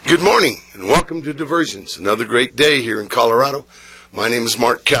Good morning, and welcome to Diversions. Another great day here in Colorado. My name is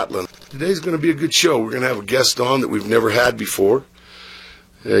Mark Catlin. Today's going to be a good show. We're going to have a guest on that we've never had before.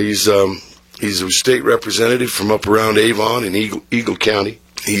 He's a state representative from up around Avon in Eagle County.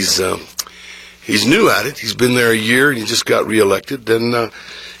 He's new at it. He's been there a year, and he just got reelected. And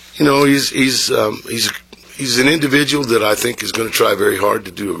he's an individual that I think is going to try very hard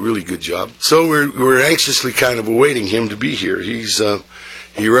to do a really good job. So we're anxiously kind of awaiting him to be here.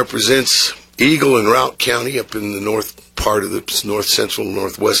 He represents Eagle and Routt County up in the north part of the north central,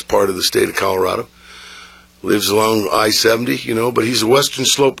 northwest part of the state of Colorado. Lives along I-70, but he's a Western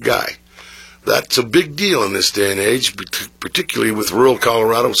Slope guy. That's a big deal in this day and age, particularly with rural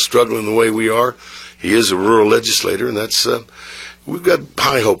Colorado struggling the way we are. He is a rural legislator, and we've got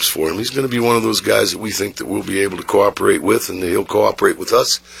high hopes for him. He's going to be one of those guys that we think that we'll be able to cooperate with, and he'll cooperate with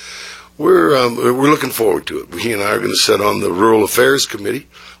us. We're looking forward to it. He and I are going to sit on the Rural Affairs Committee.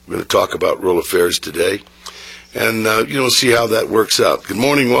 We're going to talk about rural affairs today, and see how that works out. Good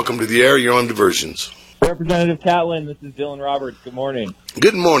morning. Welcome to the air. You're on Diversions. Representative Catlin, this is Dylan Roberts. Good morning.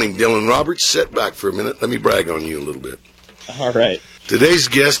 Good morning, Dylan Roberts. Sit back for a minute. Let me brag on you a little bit. All right. Today's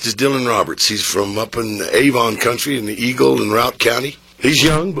guest is Dylan Roberts. He's from up in the Avon country in the Eagle and Routt County. He's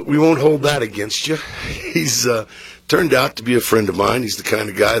young, but we won't hold that against you. He's turned out to be a friend of mine. He's the kind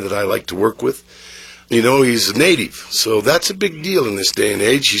of guy that I like to work with. He's a native, so that's a big deal in this day and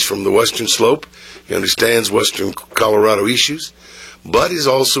age. He's from the Western Slope. He understands Western Colorado issues, but is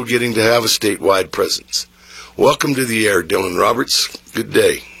also getting to have a statewide presence. Welcome to the air, Dylan Roberts. Good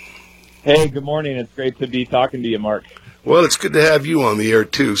day. Hey, good morning. It's great to be talking to you, Mark. Well, it's good to have you on the air,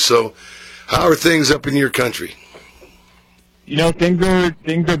 too. So how are things up in your country?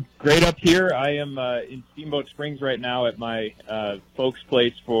 Things are great up here. I am in Steamboat Springs right now at my folks'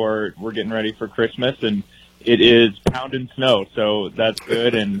 place we're getting ready for Christmas, and it is pounding snow, so that's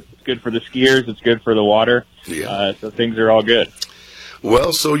good, and it's good for the skiers. It's good for the water. Yeah. So things are all good.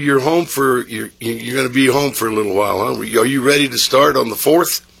 Well, so you're going to be home for a little while, huh? Are you ready to start on the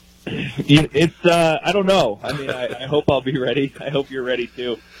 4th? It's I don't know. I mean, I hope I'll be ready. I hope you're ready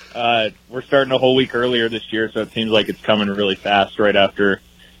too. We're starting a whole week earlier this year, so it seems like it's coming really fast right after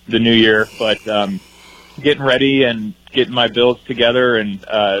the new year. But getting ready and getting my bills together, and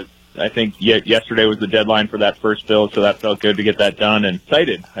I think yesterday was the deadline for that first bill, so that felt good to get that done. And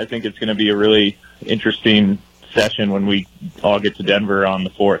excited. I think it's going to be a really interesting session when we all get to Denver on the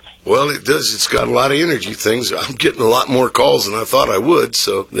 4th. Well, it does. It's got a lot of energy things. I'm getting a lot more calls than I thought I would,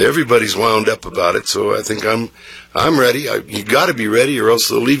 so everybody's wound up about it. So I think I'm ready. You got to be ready, or else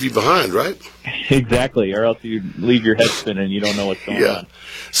they'll leave you behind, right? Exactly, or else you leave your head spinning and you don't know what's going on.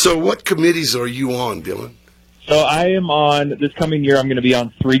 So what committees are you on, Dylan? So I am on, this coming year, I'm going to be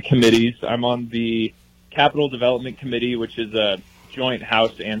on 3 committees. I'm on the Capital Development Committee, which is a joint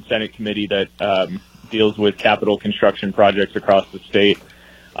House and Senate committee that deals with capital construction projects across the state.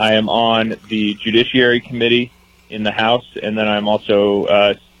 I am on the Judiciary Committee in the House, and then I'm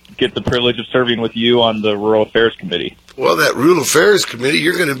also get the privilege of serving with you on the Rural Affairs Committee. Well, that Rural Affairs Committee,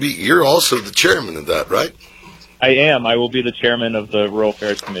 you're also the chairman of that, right? I am. I will be the chairman of the Rural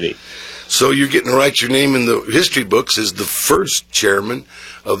Affairs Committee. So you're getting to write your name in the history books as the first chairman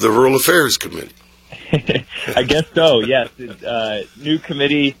of the Rural Affairs Committee. I guess so, yes. New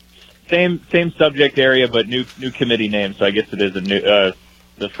committee. Same subject area, but new committee name. So I guess it is a new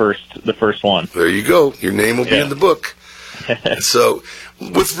the first one. There you go. Your name will be in the book. So,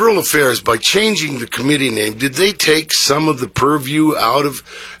 with Rural Affairs, by changing the committee name, did they take some of the purview out of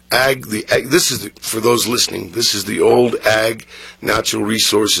Ag? This is for those listening. This is the old Ag, Natural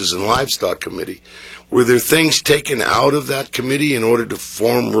Resources, and Livestock Committee. Were there things taken out of that committee in order to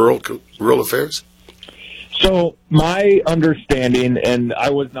form Rural Affairs? So my understanding, and I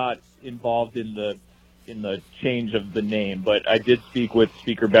was not involved in the change of the name, but I did speak with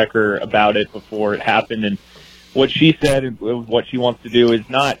Speaker Becker about it before it happened, and what she said and what she wants to do is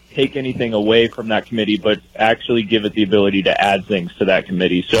not take anything away from that committee, but actually give it the ability to add things to that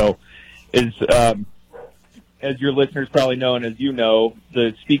committee. So as your listeners probably know, and as you know,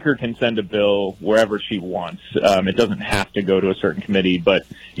 the Speaker can send a bill wherever she wants. It doesn't have to go to a certain committee, but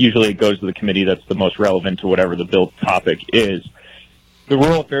usually it goes to the committee that's the most relevant to whatever the bill topic is. The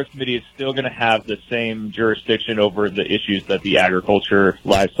Rural Affairs Committee is still going to have the same jurisdiction over the issues that the Agriculture,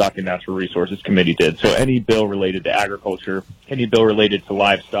 Livestock, and Natural Resources Committee did. So any bill related to agriculture, any bill related to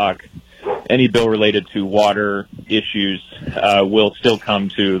livestock, any bill related to water issues will still come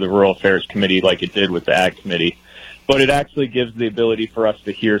to the Rural Affairs Committee like it did with the Ag Committee. But it actually gives the ability for us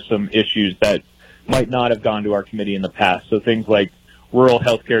to hear some issues that might not have gone to our committee in the past. So things like rural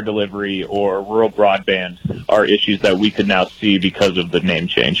healthcare delivery or rural broadband are issues that we could now see because of the name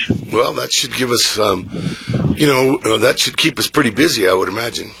change. Well, that should give us, that should keep us pretty busy, I would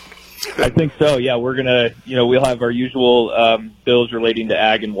imagine. I think so. Yeah, we're gonna, we'll have our usual bills relating to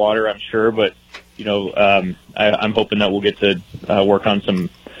ag and water, I'm sure, but I'm hoping that we'll get to work on some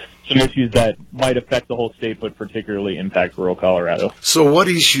issues that might affect the whole state, but particularly impact rural Colorado. So, what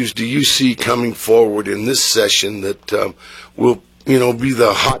issues do you see coming forward in this session that will, be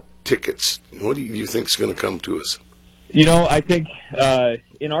the hot tickets? What do you think is going to come to us? I think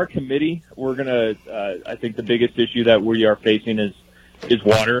in our committee, we're gonna. I think the biggest issue that we are facing is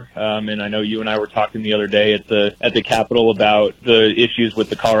water, and I know you and I were talking the other day at the Capitol about the issues with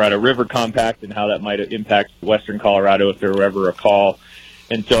the Colorado River Compact and how that might impact Western Colorado if there were ever a call.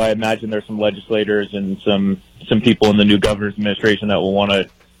 And so I imagine there's some legislators and some people in the new governor's administration that will want to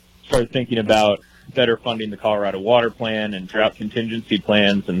start thinking about better funding the Colorado Water Plan and drought contingency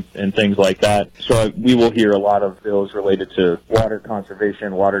plans and things like that. So we will hear a lot of bills related to water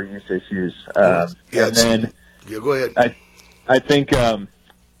conservation, water use issues. Go ahead. I think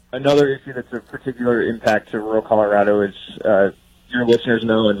another issue that's of particular impact to rural Colorado is, your listeners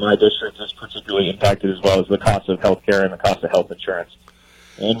know, and my district is particularly impacted as well, as the cost of health care and the cost of health insurance.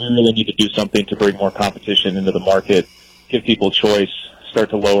 And we really need to do something to bring more competition into the market, give people choice, start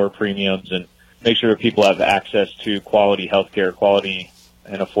to lower premiums, and make sure that people have access to quality health care, quality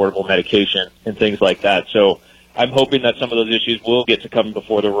and affordable medication, and things like that. So I'm hoping that some of those issues will get to come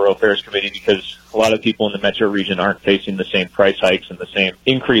before the Rural Affairs Committee, because a lot of people in the metro region aren't facing the same price hikes and the same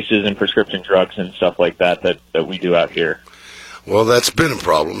increases in prescription drugs and stuff like that we do out here. Well, that's been a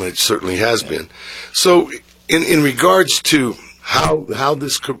problem. It certainly has been. So in regards to how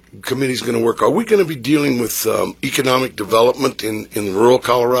this committee is going to work, are we going to be dealing with economic development in rural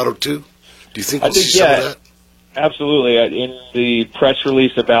Colorado too? Do you think we'll see some of that? Absolutely. In the press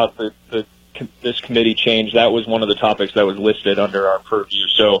release about this committee change, that was one of the topics that was listed under our purview.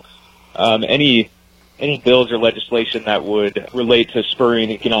 So any bills or legislation that would relate to spurring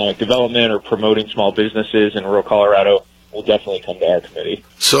economic development or promoting small businesses in rural Colorado will definitely come to our committee.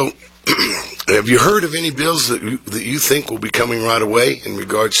 So have you heard of any bills that you think will be coming right away in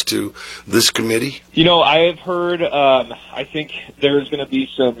regards to this committee? I have heard, I think there's going to be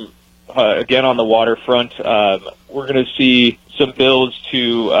some, again, on the waterfront, we're going to see some bills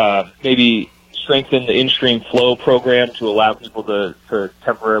to maybe strengthen the in-stream flow program to allow people to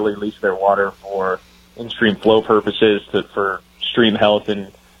temporarily lease their water for in-stream flow purposes, for stream health,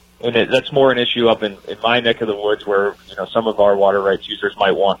 and that's more an issue up in my neck of the woods, where some of our water rights users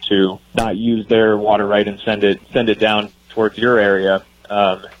might want to not use their water right and send it down towards your area,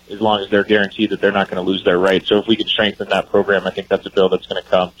 as long as they're guaranteed that they're not going to lose their right. So if we can strengthen that program, I think that's a bill that's going to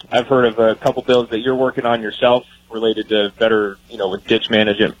come. I've heard of a couple bills that you're working on yourself related to better, with ditch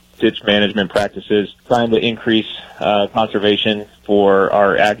management practices, trying to increase conservation for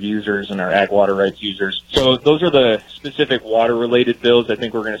our ag users and our ag water rights users. So those are the specific water-related bills. I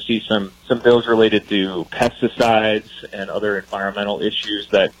think we're going to see some bills related to pesticides and other environmental issues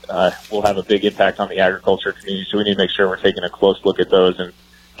that will have a big impact on the agriculture community. So we need to make sure we're taking a close look at those and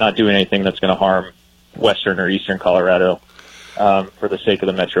not doing anything that's going to harm western or eastern Colorado for the sake of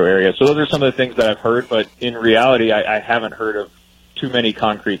the metro area. So those are some of the things that I've heard, but in reality, I haven't heard of too many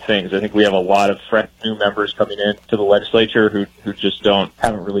concrete things. I think we have a lot of fresh new members coming in to the legislature who just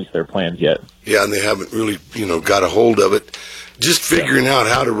haven't released their plans yet. Yeah, and they haven't really, got a hold of it. Just figuring out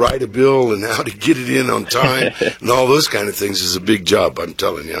how to write a bill and how to get it in on time and all those kind of things is a big job, I'm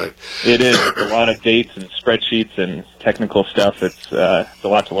telling you. It is. It's a lot of dates and spreadsheets and technical stuff. It's a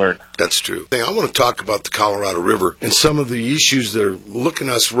lot to learn. That's true. I want to talk about the Colorado River and some of the issues that are looking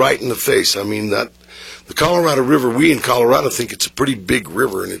us right in the face. I mean, that the Colorado River, we in Colorado think it's a pretty big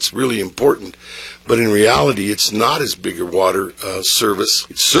river and it's really important, but in reality it's not as big a water service.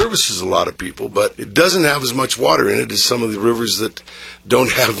 It services a lot of people, but it doesn't have as much water in it as some of the rivers that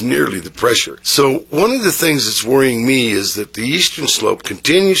don't have nearly the pressure. So one of the things that's worrying me is that the eastern slope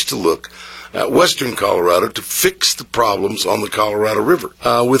continues to look at western Colorado to fix the problems on the Colorado River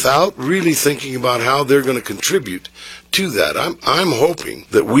without really thinking about how they're going to contribute to that. I'm hoping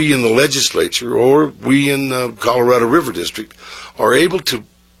that we in the legislature or we in the Colorado River District are able to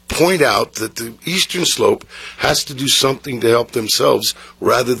point out that the eastern slope has to do something to help themselves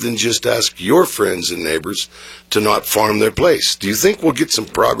rather than just ask your friends and neighbors to not farm their place. Do you think we'll get some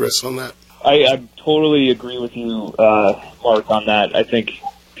progress on that? I totally agree with you, Mark, on that. I think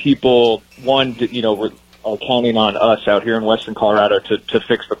people, are counting on us out here in western Colorado to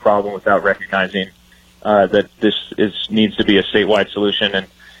fix the problem without recognizing that this needs to be a statewide solution.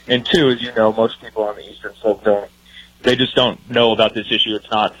 And two, as you know, most people on the eastern slope they just don't know about this issue. It's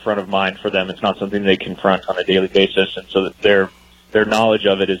not front of mind for them. It's not something they confront on a daily basis, and so that their knowledge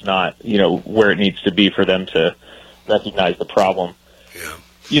of it is not, where it needs to be for them to recognize the problem.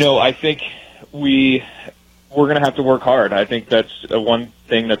 Yeah. I think we're going to have to work hard. I think that's one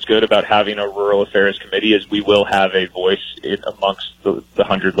thing that's good about having a rural affairs committee is we will have a voice amongst the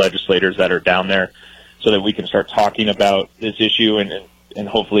 100 legislators that are down there, so that we can start talking about this issue and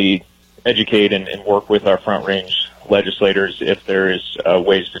hopefully educate and work with our front range legislators if there is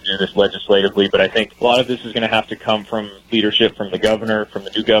ways to do this legislatively. But I think a lot of this is going to have to come from leadership from the governor, from the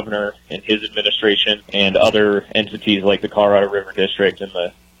new governor and his administration, and other entities like the Colorado River District and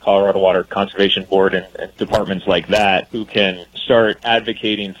the Colorado Water Conservation Board and departments like that, who can start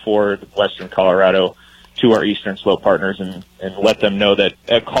advocating for Western Colorado to our Eastern Slope partners and let them know that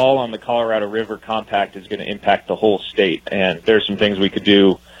a call on the Colorado River Compact is going to impact the whole state. And there's some things we could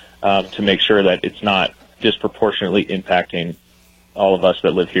do to make sure that it's not disproportionately impacting all of us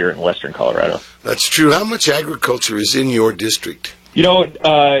that live here in Western Colorado. That's true. How much agriculture is in your district?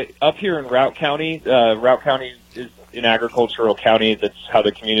 Up here in Routt County is an agricultural county. That's how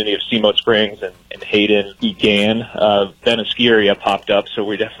the community of Steamboat Springs and Hayden began. Then a ski area popped up, so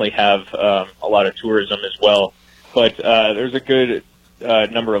we definitely have a lot of tourism as well. But there's a good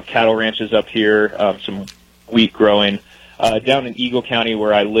number of cattle ranches up here, some wheat growing. Down in Eagle County,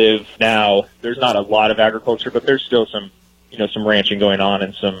 where I live now, there's not a lot of agriculture, but there's still some ranching going on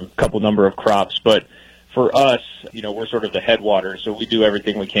and some couple number of crops. But for us, we're sort of the headwaters, so we do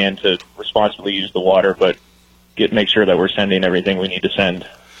everything we can to responsibly use the water, but make sure that we're sending everything we need to send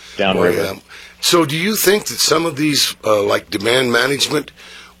downriver. Yeah. So do you think that some of these, like demand management,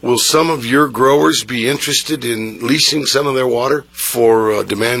 will some of your growers be interested in leasing some of their water for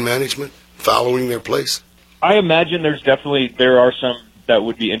demand management, following their place? I imagine there are some that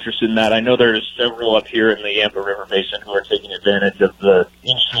would be interested in that. I know there's several up here in the Yampa River Basin who are taking advantage of the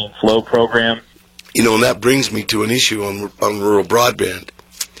in-stream flow program. And that brings me to an issue on rural broadband.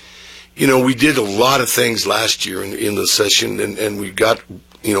 We did a lot of things last year in the session, and we got,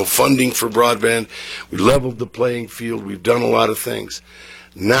 funding for broadband. We leveled the playing field. We've done a lot of things.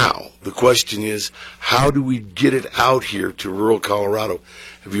 Now, the question is, how do we get it out here to rural Colorado?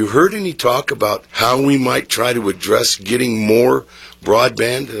 Have you heard any talk about how we might try to address getting more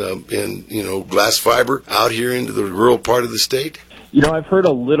broadband and, glass fiber out here into the rural part of the state? I've heard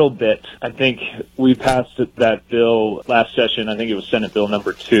a little bit. I think we passed that bill last session. I think it was Senate Bill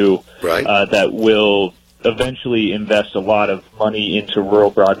number 2. Right. That will eventually invest a lot of money into rural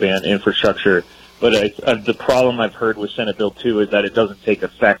broadband infrastructure. But the problem I've heard with Senate Bill 2 is that it doesn't take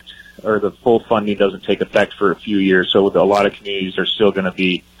effect, or the full funding doesn't take effect for a few years. So a lot of communities are still going to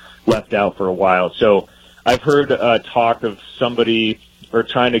be left out for a while. So I've heard talk of somebody or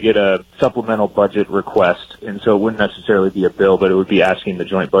trying to get a supplemental budget request, and so it wouldn't necessarily be a bill, but it would be asking the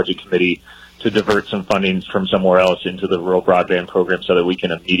Joint Budget Committee to divert some funding from somewhere else into the rural broadband program so that we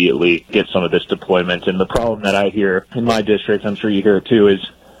can immediately get some of this deployment. And the problem that I hear in my district, I'm sure you hear it too, is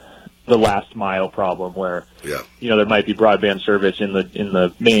the last mile problem where, there might be broadband service in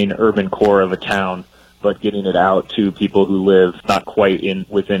the main urban core of a town, but getting it out to people who live not quite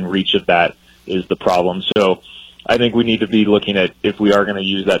within reach of that is the problem. So I think we need to be looking at, if we are going to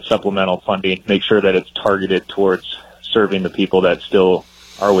use that supplemental funding, make sure that it's targeted towards serving the people that still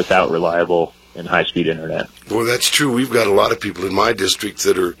are without reliable and high-speed internet. Well, that's true. We've got a lot of people in my district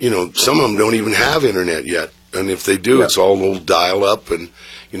that are, some of them don't even have internet yet. And if they do, it's all old dial-up, and,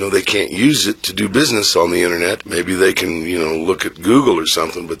 they can't use it to do business on the internet. Maybe they can, look at Google or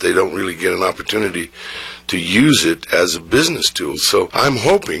something, but they don't really get an opportunity to use it as a business tool. So I'm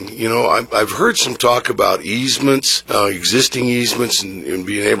hoping, I've heard some talk about easements, existing easements, and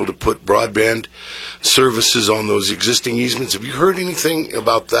being able to put broadband services on those existing easements. Have you heard anything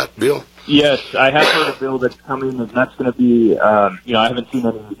about that, Bill? Yes, I have heard a bill that's coming, and that's going to be, I haven't seen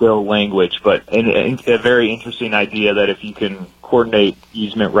any bill language, but a very interesting idea that if you can coordinate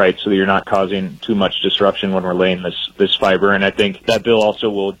easement rights so that you're not causing too much disruption when we're laying this fiber. And I think that bill also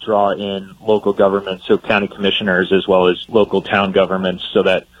will draw in local governments, so county commissioners as well as local town governments, so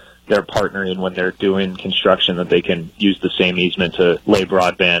that they're partnering when they're doing construction, that they can use the same easement to lay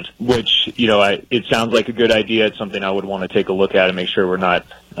broadband, which, it sounds like a good idea. It's something I would want to take a look at and make sure we're not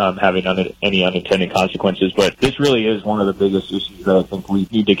having any unintended consequences. But this really is one of the biggest issues that I think we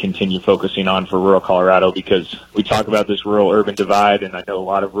need to continue focusing on for rural Colorado, because we talk about this rural-urban divide, and I know a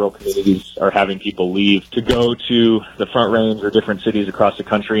lot of rural communities are having people leave to go to the Front Range or different cities across the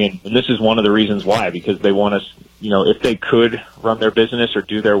country, and this is one of the reasons why, because they want us, if they could run their business or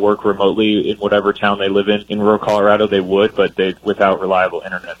do their work remotely in whatever town they live in rural Colorado, they would, but without reliable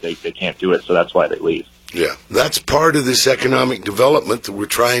internet, they can't do it, so that's why they leave. Yeah, that's part of this economic development that we're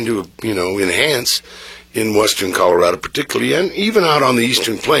trying to, enhance in western Colorado particularly, and even out on the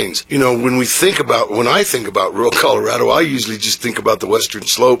eastern plains. When I think about rural Colorado, I usually just think about the western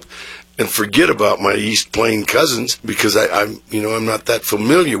slope and forget about my East Plain cousins because I'm not that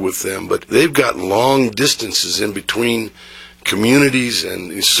familiar with them, but they've got long distances in between communities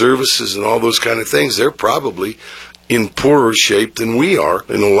and services and all those kind of things. They're probably in poorer shape than we are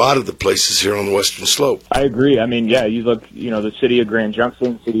in a lot of the places here on the western slope. I agree. I mean, yeah, you look, the city of Grand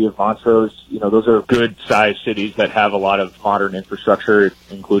Junction, city of Montrose, those are good-sized cities that have a lot of modern infrastructure,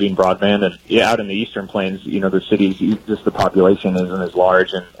 including broadband. And out in the eastern plains, the cities, just the population isn't as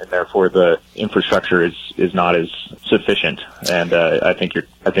large, and therefore the infrastructure is not as sufficient. And I think you're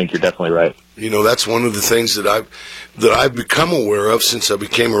definitely right. That's one of the things that I've become aware of since I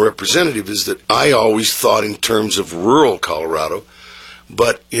became a representative, is that I always thought in terms of rural Colorado,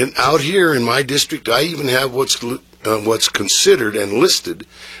 but out here in my district, I even have what's considered and listed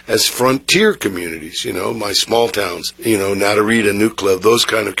as frontier communities. My small towns, Natarita, Nuclev, those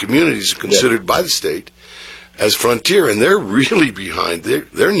kind of communities are considered by the state as frontier, and they're really behind.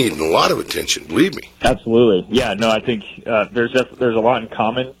 They're needing a lot of attention, believe me. Absolutely. Yeah, no, I think there's a lot in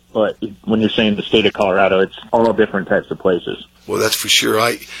common, but when you're saying the state of Colorado, it's all different types of places. Well, that's for sure.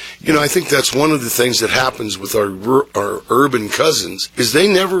 I think that's one of the things that happens with our urban cousins, is they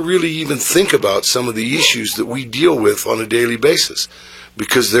never really even think about some of the issues that we deal with on a daily basis,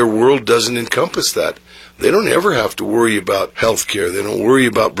 because their world doesn't encompass that. They don't ever have to worry about health care. They don't worry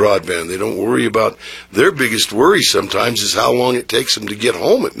about broadband. They don't worry about, their biggest worry sometimes is how long it takes them to get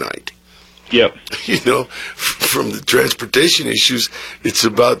home at night. Yep. From the transportation issues, it's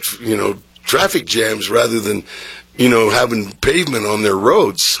about, traffic jams rather than, having pavement on their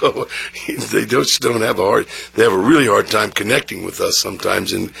roads. So they don't have they have a really hard time connecting with us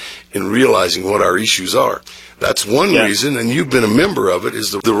sometimes in realizing what our issues are. That's one reason, and you've been a member of it,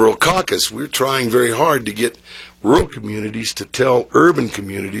 is the Rural Caucus. We're trying very hard to get rural communities to tell urban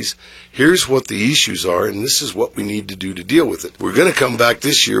communities, here's what the issues are, and this is what we need to do to deal with it. We're going to come back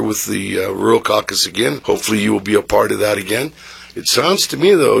this year with the Rural Caucus again. Hopefully you will be a part of that again. It sounds to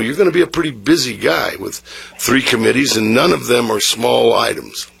me, though, you're going to be a pretty busy guy with 3 committees, and none of them are small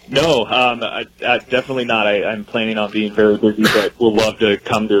items. No, definitely not. I'm planning on being very busy, but we'll love to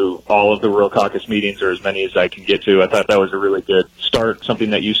come to all of the Rural Caucus meetings, or as many as I can get to. I thought that was a really good start, something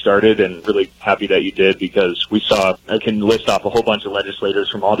that you started, and really happy that you did, because I can list off a whole bunch of legislators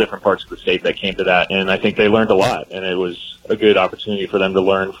from all different parts of the state that came to that, and I think they learned a lot, and it was a good opportunity for them to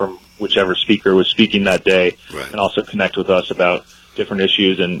learn from whichever speaker was speaking that day, and also connect with us about different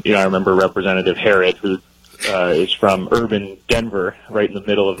issues. And, I remember Representative Harrod, who is from urban Denver, right in the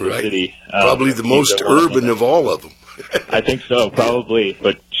middle of the city. Probably the most urban of all of them. I think so, probably.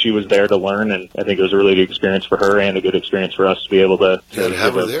 But she was there to learn, and I think it was a really good experience for her and a good experience for us to be able to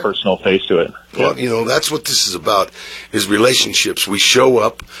have give a personal face to it. Well, that's what this is about, is relationships. We show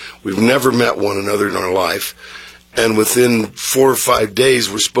up. We've never met one another in our life. And within 4 or 5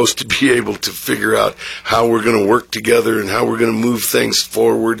 days, we're supposed to be able to figure out how we're going to work together and how we're going to move things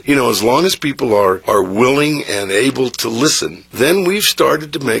forward. As long as people are willing and able to listen, then we've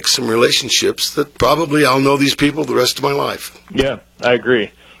started to make some relationships that probably I'll know these people the rest of my life. Yeah, I agree.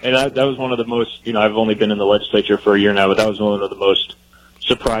 And that was one of the most, I've only been in the legislature for a year now, but that was one of the most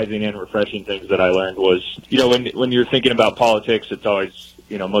surprising and refreshing things that I learned was, when you're thinking about politics, it's always,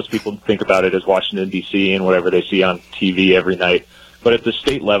 most people think about it as Washington, D.C. and whatever they see on TV every night. But at the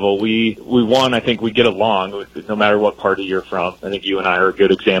state level, I think we get along no matter what party you're from. I think you and I are a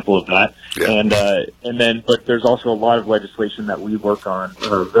good example of that. Yeah. But there's also a lot of legislation that we work on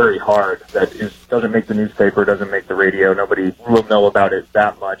very hard that doesn't make the newspaper, doesn't make the radio. Nobody will know about it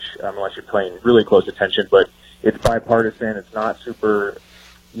that much unless you're paying really close attention. But it's bipartisan. It's not super,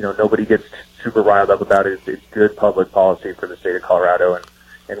 nobody gets super riled up about it. It's good public policy for the state of Colorado,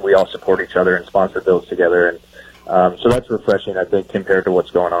 and we all support each other and sponsor bills together. And so that's refreshing, I think, compared to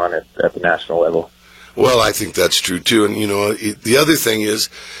what's going on at the national level. Well, I think that's true, too. And, the other thing is,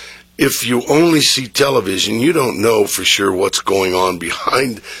 if you only see television, you don't know for sure what's going on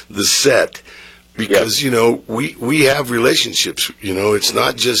behind the set. Because, we have relationships. It's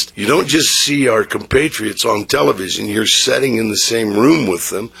not just, you don't just see our compatriots on television. You're sitting in the same room with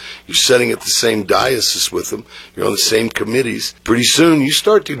them. You're sitting at the same diocese with them. You're on the same committees. Pretty soon, you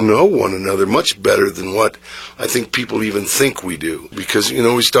start to know one another much better than what I think people even think we do. Because,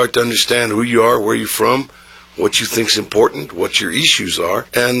 we start to understand who you are, where you're from, what you think's important, what your issues are,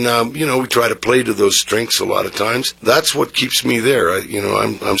 and we try to play to those strengths a lot of times. That's what keeps me there.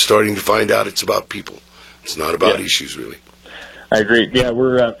 I'm starting to find out it's about people. It's not about issues, really. I agree. Yeah,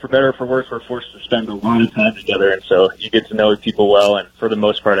 we're for better or for worse, we're forced to spend a lot of time together, and so you get to know people well. And for the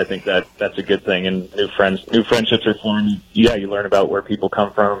most part, I think that's a good thing. And new friendships are formed. Yeah, you learn about where people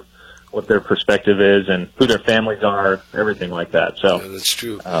come from, what their perspective is, and who their families are, everything like that. So yeah, that's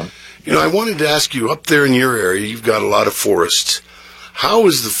true. I wanted to ask you, up there in your area, you've got a lot of forests. How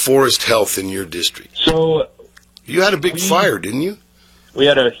is the forest health in your district? So you had a big fire, didn't you? We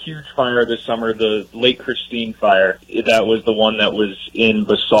had a huge fire this summer, the Lake Christine fire. That was the one that was in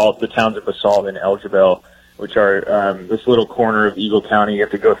Basalt, the towns of Basalt and Elgibel, which are this little corner of Eagle County. You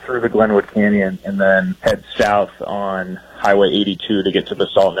have to go through the Glenwood Canyon and then head south on Highway 82 to get to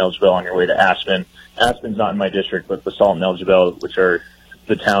Basalt and Elgibel on your way to Aspen. Aspen's not in my district, but Basalt and Elgibel, which are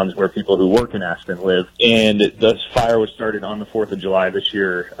the towns where people who work in Aspen live. And the fire was started on the 4th of July this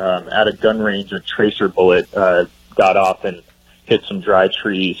year. At a gun range, a tracer bullet got off and hit some dry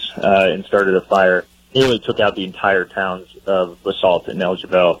trees and started a fire. Nearly took out the entire towns of Basalt and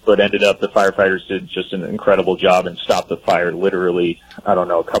Elgibel, but ended up the firefighters did just an incredible job and stopped the fire literally,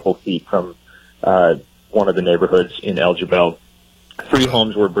 a couple feet from one of the neighborhoods in Elgibel. 3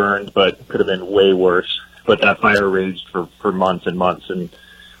 homes were burned, but could have been way worse. But that fire raged for months and months, and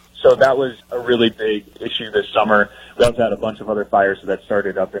so that was a really big issue this summer. We also had a bunch of other fires that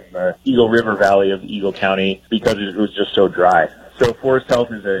started up in the Eagle River Valley of Eagle County because it was just so dry. So forest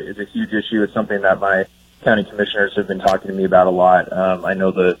health is a huge issue. It's something that my county commissioners have been talking to me about a lot. I know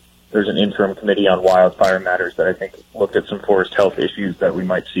there's an interim committee on wildfire matters that I think looked at some forest health issues that we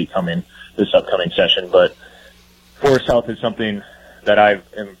might see coming this upcoming session. But forest health is something that I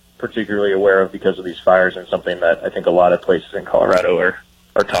am particularly aware of because of these fires, and something that I think a lot of places in Colorado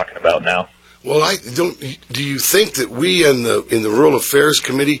are talking about now. Well, do you think that we in the Rural Affairs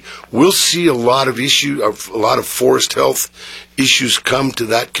Committee will see a lot of forest health issues come to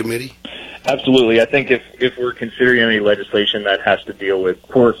that committee? Absolutely. I think if we're considering any legislation that has to deal with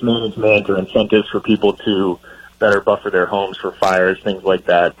forest management or incentives for people to better buffer their homes for fires, things like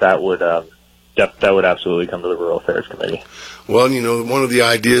that, that would absolutely come to the Rural Affairs Committee. Well, one of the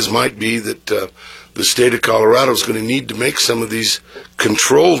ideas might be that the state of Colorado is going to need to make some of these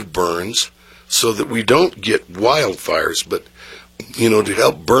controlled burns so that we don't get wildfires, but, to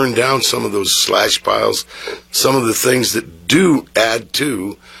help burn down some of those slash piles, some of the things that do add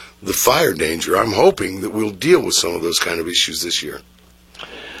to the fire danger. I'm hoping that we'll deal with some of those kind of issues this year.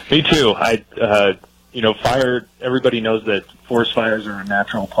 Me too. Fire, everybody knows that forest fires are a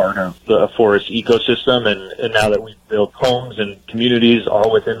natural part of the forest ecosystem, and now that we've built homes and communities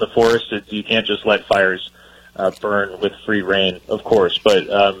all within the forest, you can't just let fires burn with free rein, of course, but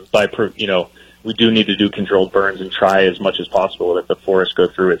we do need to do controlled burns and try as much as possible that the forests go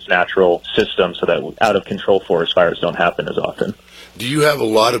through its natural system so that out-of-control forest fires don't happen as often. Do you have a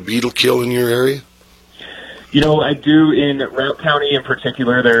lot of beetle kill in your area? I do. In Routt County in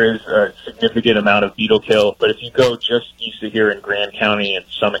particular, there is a significant amount of beetle kill, but if you go just east of here in Grand County and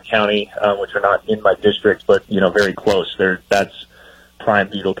Summit County, which are not in my district, but, very close, that's prime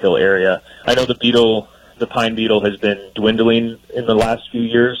beetle kill area. I know the pine beetle has been dwindling in the last few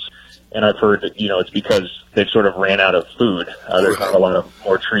years, and I've heard that, it's because they've sort of ran out of food. There's not a lot of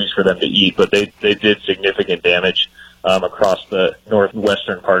more trees for them to eat, but they did significant damage across the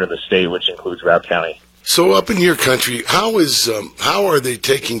northwestern part of the state, which includes Routt County. So up in your country, how are they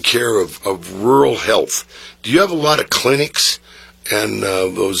taking care of rural health? Do you have a lot of clinics and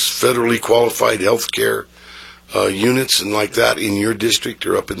those federally qualified health care units and like that in your district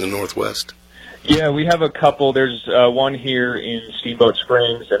or up in the Northwest? Yeah, we have a couple. There's one here in Steamboat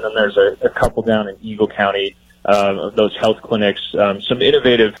Springs, and then there's a couple down in Eagle County of those health clinics. Some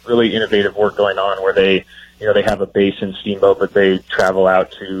really innovative work going on where they have a base in Steamboat, but they travel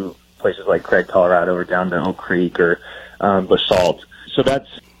out to places like Craig, Colorado, or down to Oak Creek or Basalt. So that's,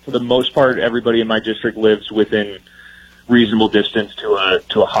 for the most part, everybody in my district lives within reasonable distance to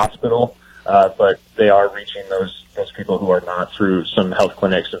a hospital, but they are reaching those people who are not through some health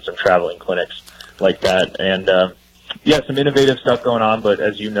clinics and some traveling clinics like that. And some innovative stuff going on, but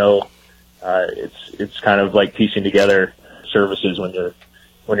as you know, it's kind of like piecing together services when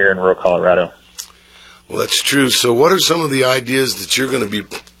you're in rural Colorado. Well, that's true. So what are some of the ideas that you're going to be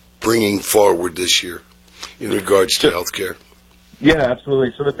bringing forward this year in regards to healthcare? Yeah,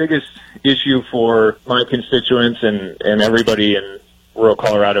 absolutely. So the biggest issue for my constituents and everybody in rural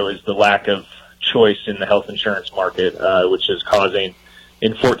Colorado is the lack of choice in the health insurance market, which is causing,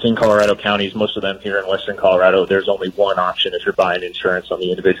 in 14 Colorado counties, most of them here in western Colorado, there's only one option if you're buying insurance on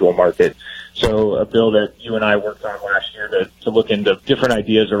the individual market. So a bill that you and I worked on last year to look into different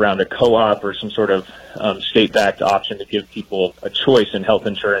ideas around a co-op or some sort of state-backed option to give people a choice in health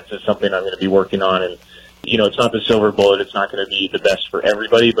insurance is something I'm going to be working on and It's not the silver bullet. It's not going to be the best for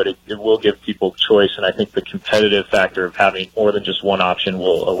everybody, but it will give people choice. And I think the competitive factor of having more than just one option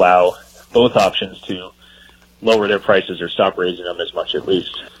will allow both options to lower their prices or stop raising them as much, at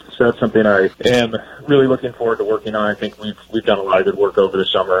least. So that's something I am really looking forward to working on. I think we've done a lot of good work over the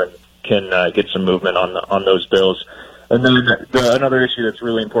summer and can get some movement on those bills. And then another issue that's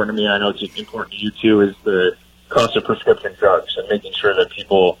really important to me, I know it's important to you too, is the cost of prescription drugs and making sure that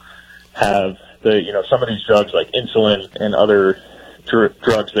people have some of these drugs like insulin and other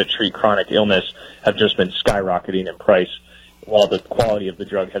drugs that treat chronic illness have just been skyrocketing in price, while the quality of the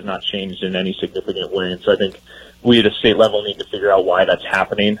drug has not changed in any significant way. And so I think we at a state level need to figure out why that's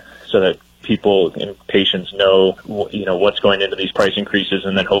happening so that people and patients know what's going into these price increases,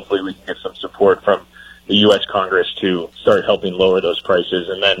 and then hopefully we can get some support from the U.S. Congress to start helping lower those prices,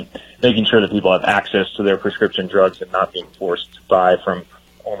 and then making sure that people have access to their prescription drugs and not being forced to buy from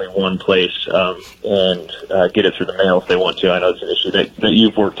only one place and get it through the mail if they want to. I know it's an issue that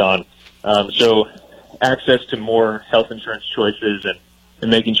you've worked on. So access to more health insurance choices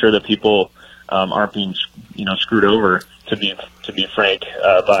and making sure that people aren't being screwed over, to be frank,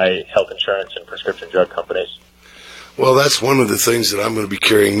 by health insurance and prescription drug companies. Well, that's one of the things that I'm going to be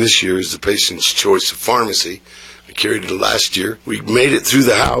carrying this year is the Patient's Choice of Pharmacy. I carried it last year. We made it through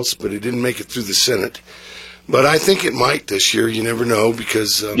the House, but it didn't make it through the Senate. But I think it might this year. You never know,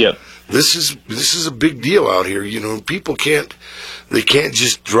 because this is a big deal out here. People can't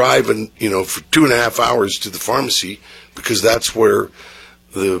just drive for 2.5 hours to the pharmacy because that's where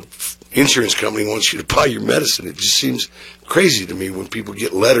the insurance company wants you to buy your medicine. It just seems crazy to me when people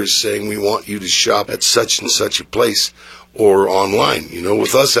get letters saying we want you to shop at such and such a place or online.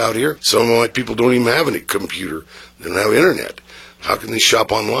 With us out here, some of my people don't even have a computer. They don't have internet. How can they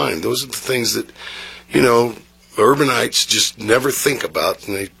shop online? Those are the things that, urbanites just never think about,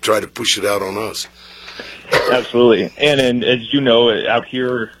 and they try to push it out on us. Absolutely. And as you know, out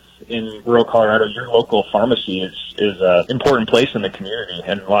here in rural Colorado, your local pharmacy is an important place in the community,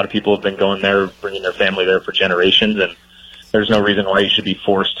 and a lot of people have been going there, bringing their family there for generations, and there's no reason why you should be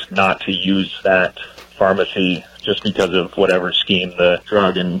forced not to use that pharmacy just because of whatever scheme the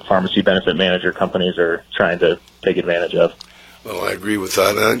drug and pharmacy benefit manager companies are trying to take advantage of. Well, I agree with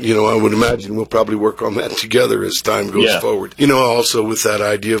that. I would imagine we'll probably work on that together as time goes forward. Also with that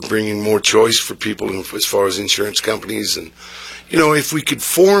idea of bringing more choice for people as far as insurance companies. And, if we could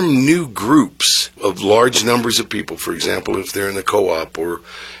form new groups of large numbers of people, for example, if they're in the co-op or,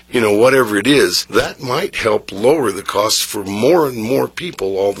 whatever it is, that might help lower the costs for more and more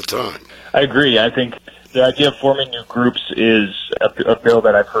people all the time. I agree. I think the idea of forming new groups is a bill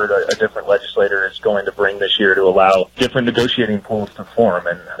that I've heard a different legislator is going to bring this year to allow different negotiating pools to form.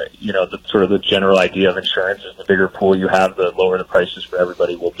 And, the general idea of insurance is the bigger pool you have, the lower the prices for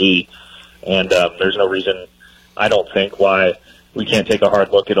everybody will be. And there's no reason, I don't think, why we can't take a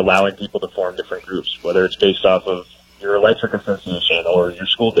hard look at allowing people to form different groups, whether it's based off of your electric association or your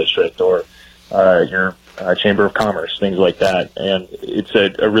school district or your Chamber of Commerce, things like that. And it's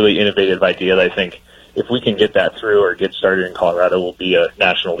a really innovative idea that I think if we can get that through or get started in Colorado, we'll be a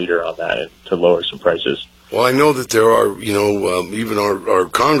national leader on that and to lower some prices. Well, I know that there are, even our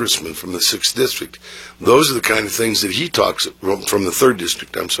congressman from the 6th District, those are the kind of things that he talks from the 3rd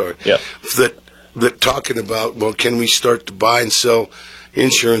District, that talking about, well, can we start to buy and sell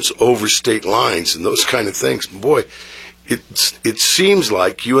insurance over state lines and those kind of things. Boy, it seems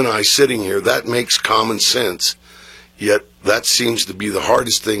like you and I sitting here, that makes common sense, yet that seems to be the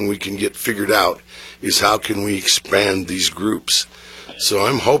hardest thing we can get figured out is how can we expand these groups. So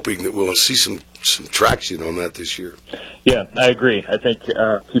I'm hoping that we'll see some traction on that this year. Yeah, I agree. I think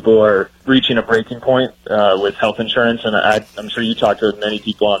people are reaching a breaking point with health insurance, and I'm sure you talked to many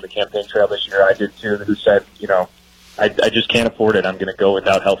people on the campaign trail this year. I did too, who said, I just can't afford it. I'm going to go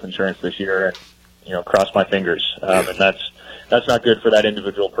without health insurance this year and, cross my fingers. And that's not good for that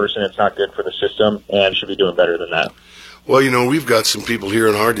individual person. It's not good for the system, and should be doing better than that. Well, we've got some people here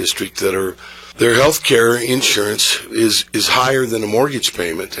in our district that their health care insurance is higher than a mortgage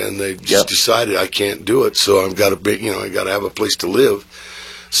payment, and they've just decided I can't do it, so I've got to I got to have a place to live.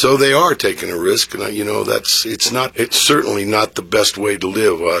 So they are taking a risk, and it's certainly not the best way to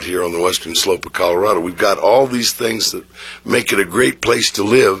live out here on the western slope of Colorado. We've got all these things that make it a great place to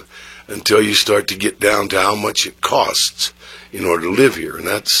live until you start to get down to how much it costs in order to live here, and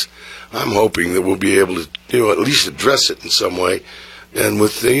I'm hoping that we'll be able to at least address it in some way. And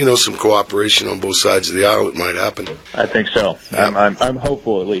with some cooperation on both sides of the aisle, it might happen. I think so. I'm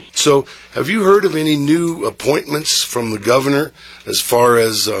hopeful, at least. So, have you heard of any new appointments from the governor as far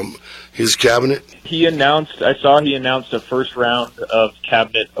as his cabinet? I saw he announced a first round of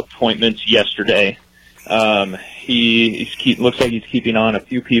cabinet appointments yesterday. Looks like he's keeping on a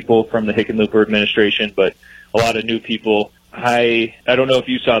few people from the Hickenlooper administration, but a lot of new people. I don't know if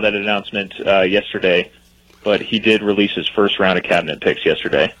you saw that announcement yesterday, but he did release his first round of cabinet picks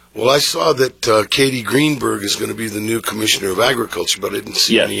yesterday. Well, I saw that Katie Greenberg is going to be the new Commissioner of Agriculture, but I didn't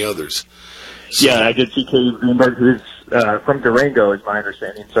see any others. So, yeah, I did see Katie Greenberg, who's from Durango, is my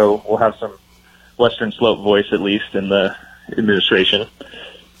understanding, so we'll have some Western Slope voice, at least, in the administration.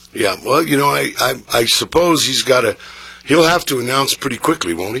 Yeah, well, I suppose he'll have to announce pretty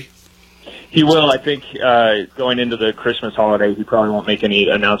quickly, won't he? He will. I think going into the Christmas holiday, he probably won't make any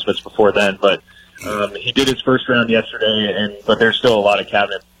announcements before then. But he did his first round yesterday, but there's still a lot of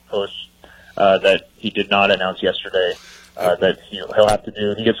cabinet posts that he did not announce yesterday that he'll have to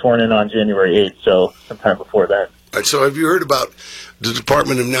do. He gets sworn in on January 8th, so sometime before that. All right, so have you heard about the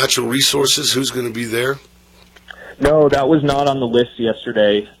Department of Natural Resources? Who's going to be there? No, that was not on the list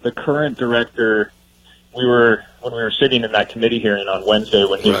yesterday. The current director, when we were sitting in that committee hearing on Wednesday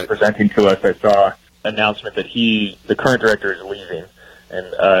when he was presenting to us, I saw an announcement that the current director is leaving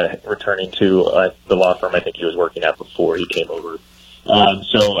and returning to the law firm I think he was working at before he came over.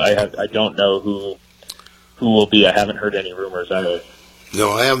 So I don't know who will be. I haven't heard any rumors either.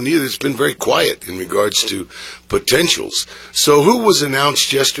 No, I haven't either. It's been very quiet in regards to potentials. So who was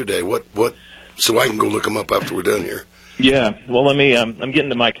announced yesterday? What? So I can go look them up after we're done here. Yeah. Well, let me. I'm getting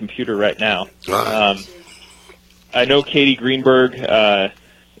to my computer right now. I know Katie Greenberg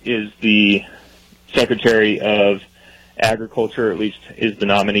is the Secretary of Agriculture, or at least is the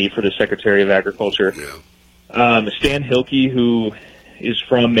nominee for the Secretary of Agriculture. Yeah. Stan Hilke, who is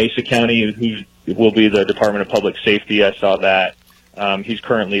from Mesa County, who will be the Department of Public Safety. I saw that. He's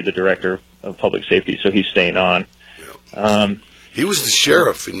currently the Director of Public Safety, so he's staying on. Yeah. He was the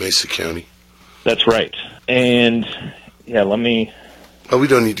sheriff in Mesa County. That's right. And, yeah, let me... Well, we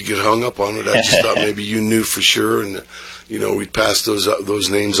don't need to get hung up on it. I just thought maybe you knew for sure, and, we'd pass those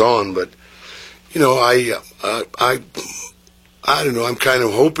names on. But, I don't know. I'm kind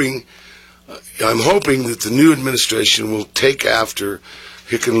of hoping... I'm hoping that the new administration will take after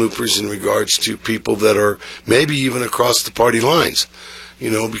Hickenloopers in regards to people that are maybe even across the party lines,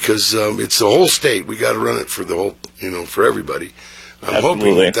 because it's the whole state. We got to run it for the whole, for everybody. I'm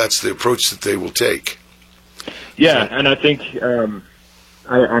hoping that that's the approach that they will take. Yeah, and I think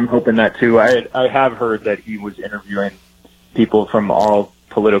I'm hoping that too. I have heard that he was interviewing people from all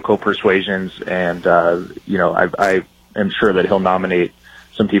political persuasions, and I am sure that he'll nominate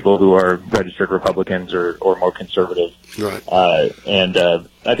some people who are registered Republicans or more conservative. Right. And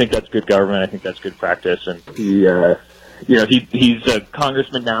I think that's good government. I think that's good practice. And he's a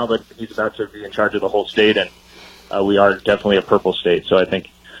congressman now, but he's about to be in charge of the whole state, and we are definitely a purple state. So I think,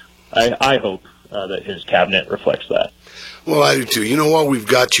 I hope that his cabinet reflects that. Well, I do too. While we've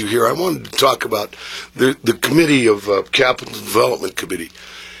got you here, I wanted to talk about the committee of Capital Development Committee.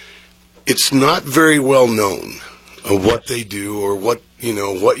 It's not very well known what they do or what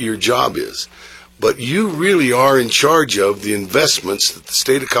your job is. But you really are in charge of the investments that the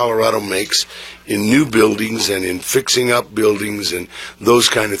state of Colorado makes in new buildings and in fixing up buildings and those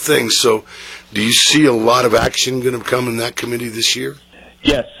kind of things. So do you see a lot of action going to come in that committee this year?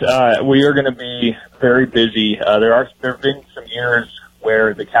 Yes, we are going to be very busy. There have been some years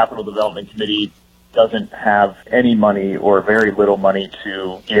where the Capital Development Committee doesn't have any money or very little money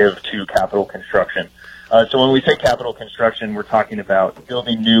to give to capital construction. So when we say capital construction, we're talking about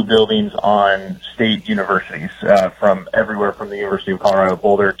building new buildings on state universities, from everywhere from the University of Colorado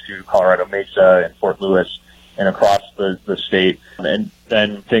Boulder to Colorado Mesa and Fort Lewis and across the state. And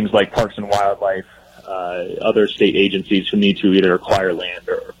then things like Parks and Wildlife, other state agencies who need to either acquire land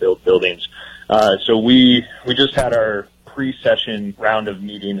or build buildings. So we just had our pre-session round of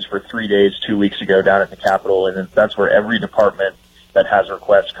meetings for 3 days 2 weeks ago down at the Capitol, and that's where every department that has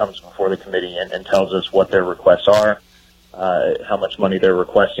requests comes before the committee and tells us what their requests are, how much money they're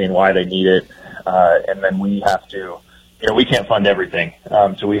requesting, why they need it, and then we have to, we can't fund everything,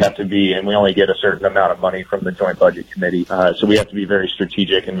 so we have to be, and we only get a certain amount of money from the Joint Budget Committee, so we have to be very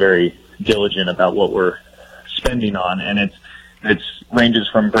strategic and very diligent about what we're spending on, and it ranges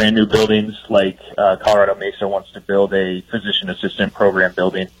from brand new buildings like Colorado Mesa wants to build a physician assistant program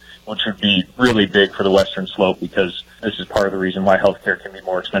building, which would be really big for the Western Slope because this is part of the reason why healthcare can be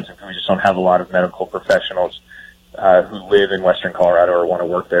more expensive because we just don't have a lot of medical professionals who live in Western Colorado or want to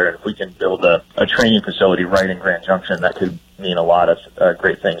work there. And if we can build a training facility right in Grand Junction, that could mean a lot of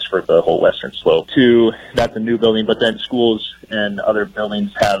great things for the whole Western Slope. That's a new building, but then schools and other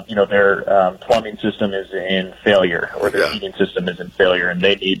buildings have, their plumbing system is in failure or their heating system is in failure, and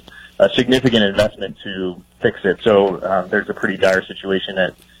they need a significant investment to fix it. So there's a pretty dire situation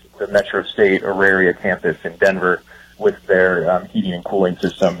at the Metro State Auraria campus in Denver with their heating and cooling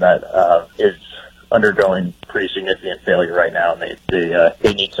system that is undergoing pretty significant failure right now, and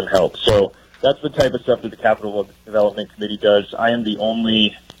they need some help. So that's the type of stuff that the Capital Development Committee does. I am the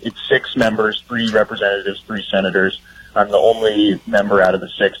only, it's 6 members, 3 representatives, 3 senators. I'm the only member out of the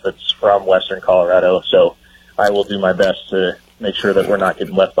 6 that's from Western Colorado, so I will do my best to make sure that we're not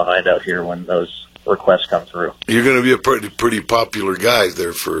getting left behind out here when those requests come through. You're going to be a pretty popular guy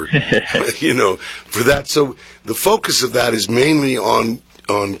there for, for that. So the focus of that is mainly on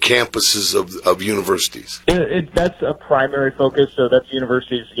campuses of universities. That's a primary focus. So that's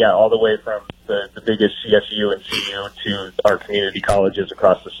universities, all the way from the biggest CSU and CU to our community colleges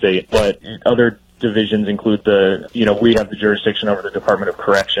across the state. But other divisions include we have the jurisdiction over the Department of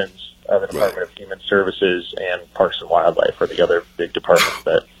Corrections, the Department of Human Services, and Parks and Wildlife are the other big departments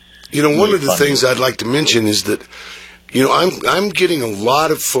that. One of the things I'd like to mention is that, I'm getting a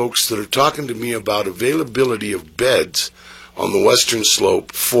lot of folks that are talking to me about availability of beds on the western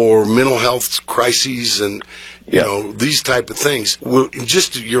slope for mental health crises and these type of things. Well,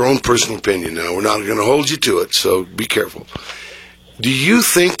 just your own personal opinion now. We're not going to hold you to it, so be careful. Do you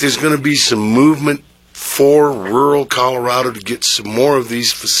think there's going to be some movement for rural Colorado to get some more of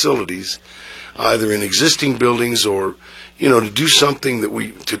these facilities, either in existing buildings or, to do something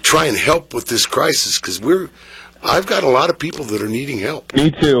to try and help with this crisis? Because I've got a lot of people that are needing help.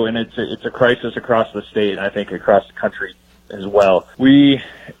 Me too, and it's a crisis across the state, and I think across the country as well.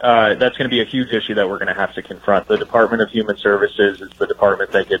 That's going to be a huge issue that we're going to have to confront. The Department of Human Services is the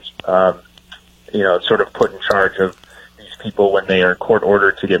department that gets, sort of put in charge of these people when they are court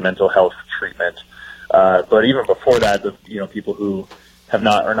ordered to get mental health treatment. But even before that, people who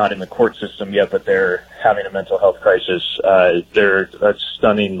are not in the court system yet, but they're having a mental health crisis. There's a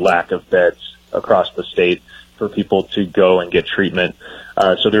stunning lack of beds across the state for people to go and get treatment.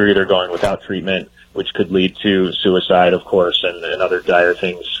 So they're either going without treatment, which could lead to suicide, of course, and other dire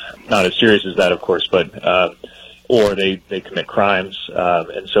things. Not as serious as that, of course, but or they commit crimes.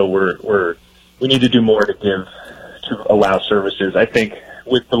 And so we need to do more to allow services. I think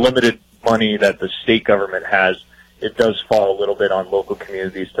with the limited money that the state government has, it does fall a little bit on local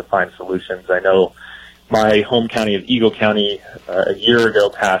communities to find solutions. I know my home county of Eagle County a year ago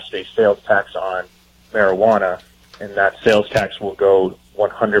passed a sales tax on marijuana, and that sales tax will go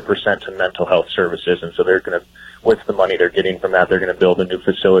 100% to mental health services. And so they're going to, with the money they're getting from that, they're going to build a new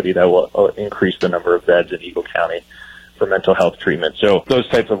facility that will increase the number of beds in Eagle County for mental health treatment. So those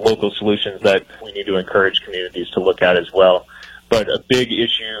types of local solutions that we need to encourage communities to look at as well. But a big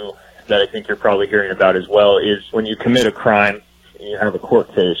issue that I think you're probably hearing about as well is when you commit a crime and you have a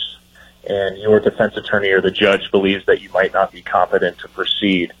court case and your defense attorney or the judge believes that you might not be competent to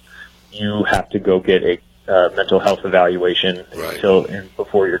proceed, you have to go get a mental health evaluation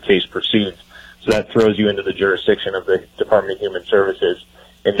before your case proceeds. So that throws you into the jurisdiction of the Department of Human Services,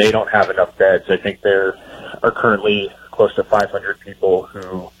 and they don't have enough beds. I think there are currently close to 500 people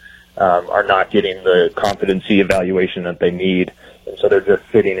who are not getting the competency evaluation that they need, and so they're just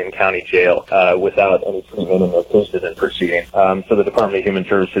sitting in county jail without any treatment in their cases and proceeding. So the Department of Human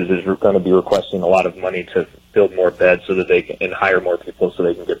Services is going to be requesting a lot of money to build more beds so that they can and hire more people so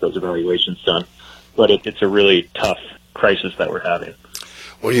they can get those evaluations done. But it's a really tough crisis that we're having.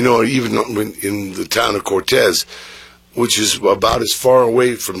 Well, even in the town of Cortez, which is about as far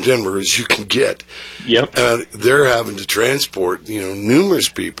away from Denver as you can get, they're having to transport, numerous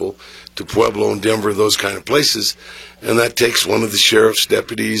people to Pueblo and Denver, those kind of places, and that takes one of the sheriff's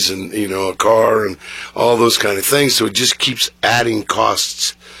deputies and, a car and all those kind of things. So it just keeps adding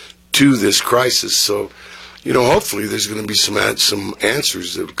costs to this crisis. So, hopefully there's going to be some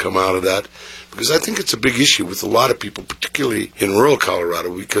answers that will come out of that. Because I think it's a big issue with a lot of people, particularly in rural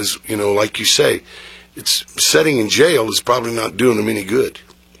Colorado, because, like you say, it's setting in jail is probably not doing them any good.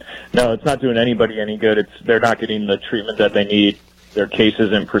 No, it's not doing anybody any good. They're not getting the treatment that they need. Their case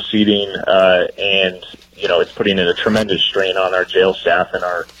isn't proceeding, and, it's putting in a tremendous strain on our jail staff, and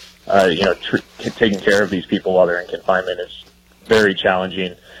our, taking care of these people while they're in confinement is very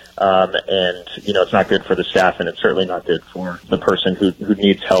challenging. And, it's not good for the staff, and it's certainly not good for the person who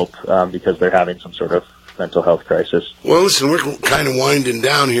needs help because they're having some sort of mental health crisis. Well, listen, we're kind of winding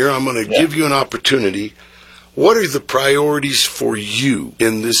down here. I'm going to give you an opportunity. What are the priorities for you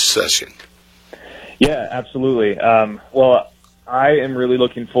in this session? Yeah, absolutely. Well, I am really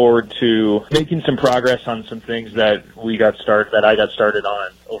looking forward to making some progress on some things that I got started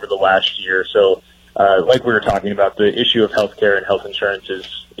on over the last year. So, like we were talking about, the issue of healthcare and health insurance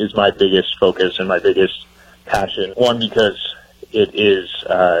is my biggest focus and my biggest passion. One, because it is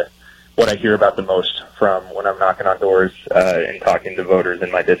what I hear about the most from when I'm knocking on doors and talking to voters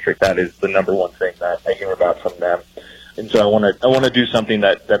in my district. That is the number one thing that I hear about from them. And so I want to do something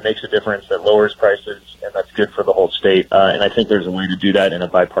that makes a difference, that lowers prices, and that's good for the whole state. And I think there's a way to do that in a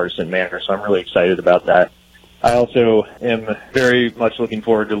bipartisan manner. So I'm really excited about that. I also am very much looking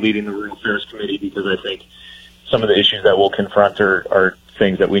forward to leading the Rural Affairs Committee, because I think some of the issues that we'll confront are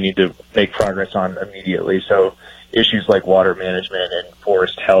things that we need to make progress on immediately. So issues like water management and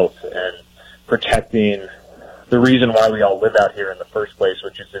forest health and protecting the reason why we all live out here in the first place,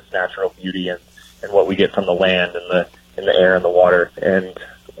 which is its natural beauty and what we get from the land and the air and the water. And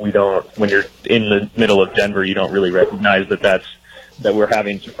we don't, when you're in the middle of Denver, you don't really recognize that we're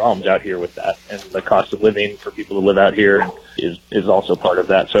having some problems out here with that. And the cost of living for people to live out here is also part of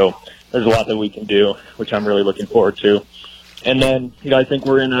that. So there's a lot that we can do, which I'm really looking forward to. And then, I think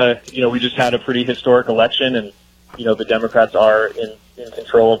we're in we just had a pretty historic election, and, the Democrats are in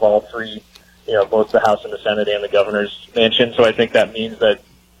control of all three, both the House and the Senate and the governor's mansion. So I think that means that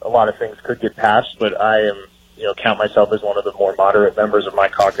a lot of things could get passed, but I am, count myself as one of the more moderate members of my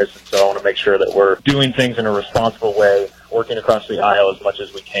caucus, and so I want to make sure that we're doing things in a responsible way, working across the aisle as much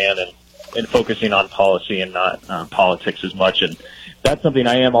as we can, and focusing on policy and not politics as much. And that's something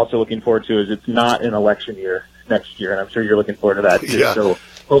I am also looking forward to, is it's not an election year next year, and I'm sure you're looking forward to that too. Yeah. So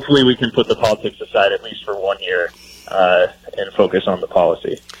hopefully we can put the politics aside at least for 1 year and focus on the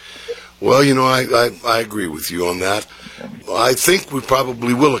policy. Well, I agree with you on that. I think we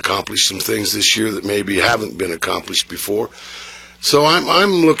probably will accomplish some things this year that maybe haven't been accomplished before. So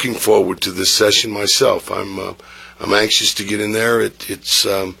I'm looking forward to this session myself. I'm anxious to get in there. It's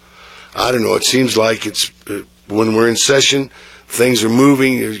I don't know. It seems like when we're in session, things are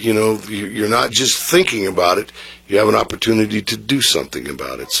moving. You're not just thinking about it. You have an opportunity to do something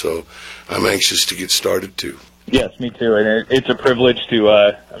about it. So I'm anxious to get started too. Yes, me too. And it's a privilege to,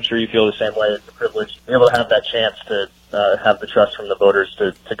 I'm sure you feel the same way, it's a privilege to be able to have that chance to have the trust from the voters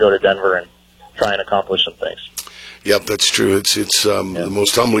to go to Denver and try and accomplish some things. Yep, that's true. It's the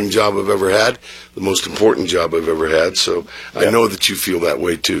most humbling job I've ever had, the most important job I've ever had. So I know that you feel that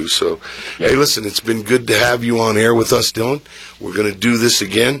way too. So, hey, listen, it's been good to have you on air with us, Dylan. We're going to do this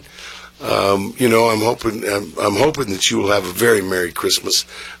again. I'm hoping that you will have a very Merry Christmas.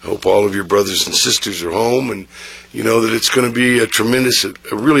 I hope all of your brothers and sisters are home, and that it's going to be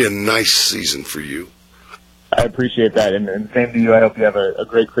really a nice season for you. I appreciate that, and same to you. I hope you have a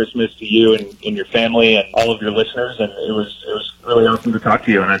great Christmas to you and your family and all of your listeners. And it was really awesome to talk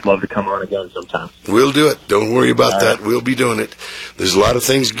to you, and I'd love to come on again sometime. We'll do it. Don't worry about that. We'll be doing it. There's a lot of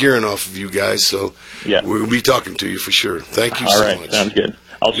things gearing off of you guys, so we'll be talking to you for sure. Thank you so much. All right, sounds good.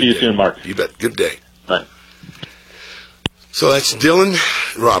 I'll see you soon, Mark. You bet. Good day. Bye. So that's Dylan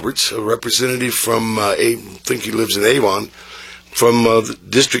Roberts, a representative from, I think he lives in Avon, from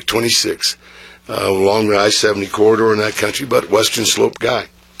District 26, along the I-70 corridor in that country, but Western Slope guy.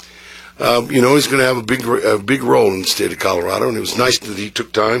 He's going to have a big role in the state of Colorado, and it was nice that he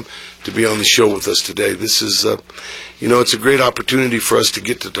took time to be on the show with us today. This is, it's a great opportunity for us to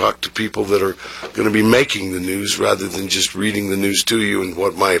get to talk to people that are going to be making the news rather than just reading the news to you and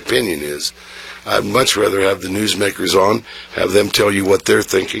what my opinion is. I'd much rather have the newsmakers on, have them tell you what they're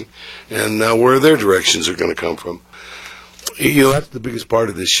thinking and where their directions are going to come from. That's the biggest part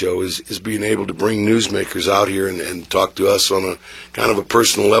of this show is being able to bring newsmakers out here and talk to us on a kind of a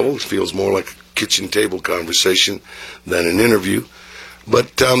personal level. It feels more like a kitchen table conversation than an interview.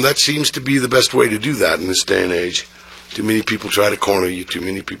 But that seems to be the best way to do that in this day and age. Too many people try to corner you. Too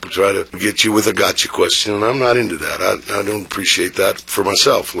many people try to get you with a gotcha question, and I'm not into that. I don't appreciate that for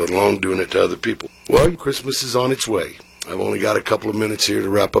myself, let alone doing it to other people. Well, Christmas is on its way. I've only got a couple of minutes here to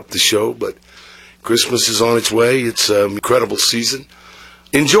wrap up the show, but Christmas is on its way. It's an incredible season.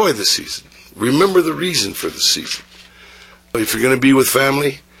 Enjoy the season. Remember the reason for the season. If you're going to be with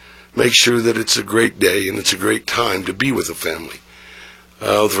family, make sure that it's a great day and it's a great time to be with a family.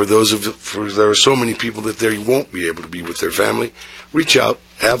 There are so many people that they won't be able to be with their family. Reach out,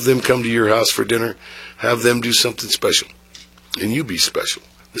 have them come to your house for dinner, have them do something special, and you be special.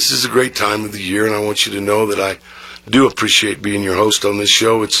 This is a great time of the year, and I want you to know that I do appreciate being your host on this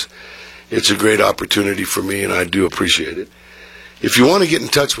show. It's a great opportunity for me, and I do appreciate it. If you want to get in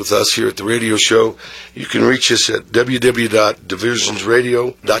touch with us here at the radio show, you can reach us at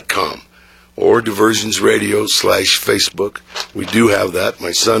www.diversionsradio.com or diversionsradio/Facebook. We do have that.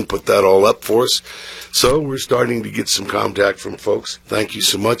 My son put that all up for us. So we're starting to get some contact from folks. Thank you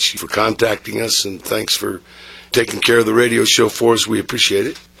so much for contacting us, and thanks for taking care of the radio show for us. We appreciate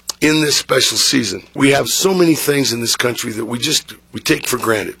it. In this special season, we have so many things in this country that we take for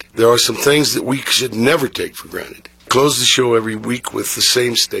granted. There are some things that we should never take for granted. Close the show every week with the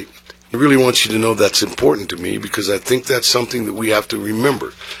same statement. I really want you to know that's important to me because I think that's something that we have to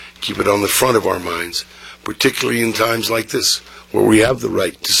remember. Keep it on the front of our minds, particularly in times like this, where we have the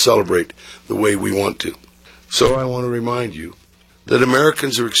right to celebrate the way we want to. So I want to remind you that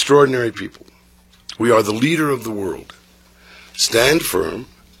Americans are extraordinary people. We are the leader of the world. Stand firm,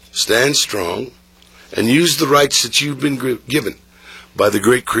 stand strong, and use the rights that you've been given by the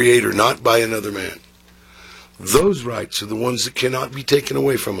great Creator, not by another man. Those rights are the ones that cannot be taken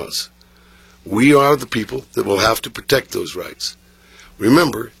away from us. We are the people that will have to protect those rights.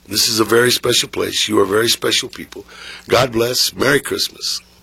 Remember, this is a very special place. You are very special people. God bless. Merry Christmas.